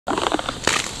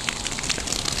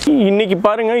இன்றைக்கி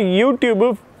பாருங்கள் YouTube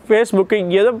Facebook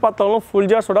எதை பார்த்தாலும்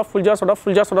ஃபுல்ஜார் சோடா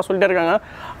சொல்லிட்டே இருக்காங்க.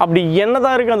 அப்படி என்ன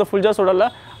தான் இருக்குது அந்த ஃபுல்ஜார் சோடாவில்?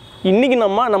 இன்றைக்கி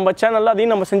நம்ம சேனலில்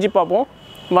அதையும் நம்ம செஞ்சு பார்ப்போம்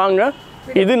வாங்க.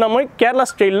 இது நம்ம கேரளா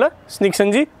ஸ்டைலில் ஸ்னிக்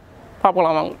செஞ்சு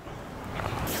பார்க்கலாம் வாங்க.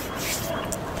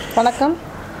 வணக்கம்.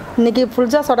 இன்றைக்கி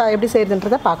ஃபுல்ஜார் சோடா எப்படி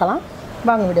செய்கிறதுன்றதை பார்க்கலாம்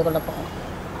வாங்க, வீடியோக்குள்ளே போகலாம்.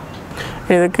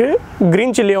 இதுக்கு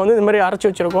க்ரீன் சில்லியை வந்து இந்த மாதிரி அரைச்சி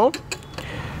வச்சுருக்கோம்,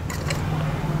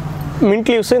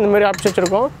 மின்ட் லீவ்ஸு இந்த மாதிரி அரைச்சி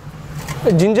வச்சுருக்கோம்,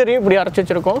 ஜிஞ்சரையும் இப்படி அரைச்சி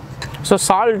வச்சுருக்கோம், ஸோ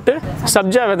சால்ட்டு,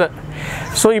 சப்ஜா விதை.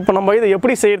 ஸோ இப்போ நம்ம இதை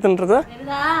எப்படி செய்கிறதுன்றத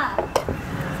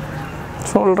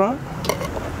சொல்கிறேன்.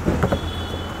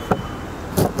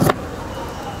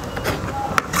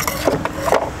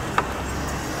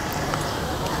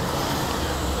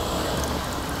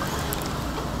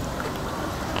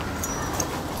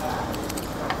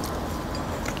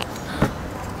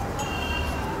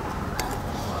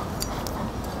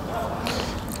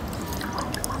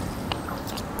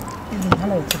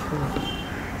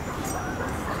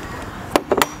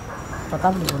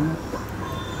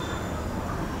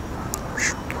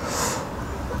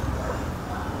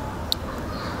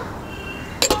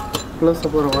 ப்ளஸ்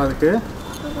போகிறவா அதுக்கு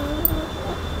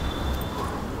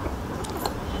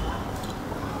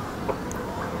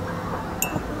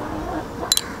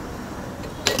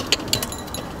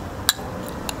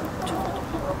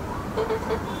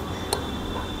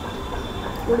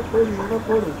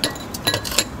போடு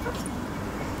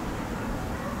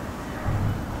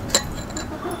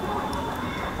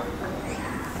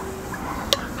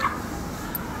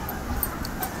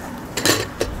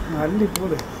அள்ளி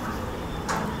போடு.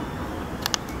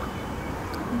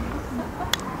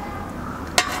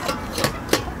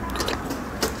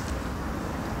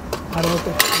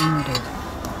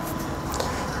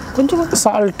 கொஞ்சம்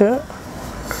சால்ட்டு,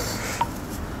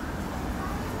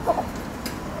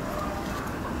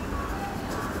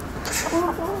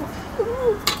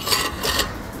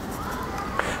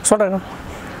 சோடா,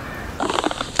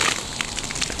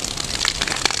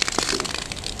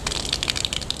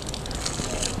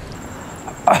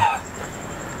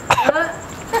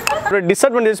 ஒரு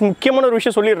டிஸ்அட்வான்டேஜ் முக்கியமான ஒரு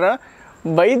விஷயம் சொல்லிடுறேன்.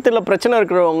 வயிற்றில் பிரச்சனை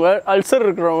இருக்கிறவங்க, அல்சர்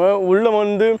இருக்கிறவங்க, உள்ளே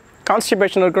வந்து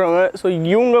கான்ஸ்டிபேஷன் இருக்கிறவங்க, ஸோ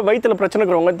இவங்க வயிற்றில் பிரச்சனை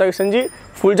இருக்கிறவங்க தயவு செஞ்சு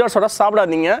ஃபுல்ஜார் சோடா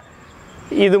சாப்பிடாதீங்க.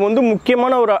 இது வந்து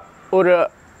முக்கியமான ஒரு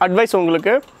அட்வைஸ்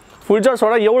உங்களுக்கு. ஃபுல்ஜார்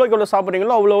சோடா எவ்வளோக்கு எவ்வளோ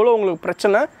சாப்பிட்றீங்களோ அவ்வளோ உங்களுக்கு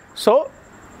பிரச்சனை. ஸோ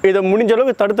இதை முடிஞ்ச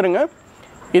அளவுக்கு தடுத்துருங்க.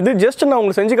 இது ஜஸ்ட் நான்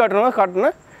உங்களுக்கு செஞ்சு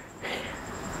காட்டினேன்.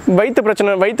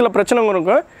 வயிற்றில் பிரச்சனை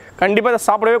இருக்கும், கண்டிப்பாக இதை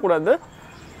சாப்பிடவே கூடாது.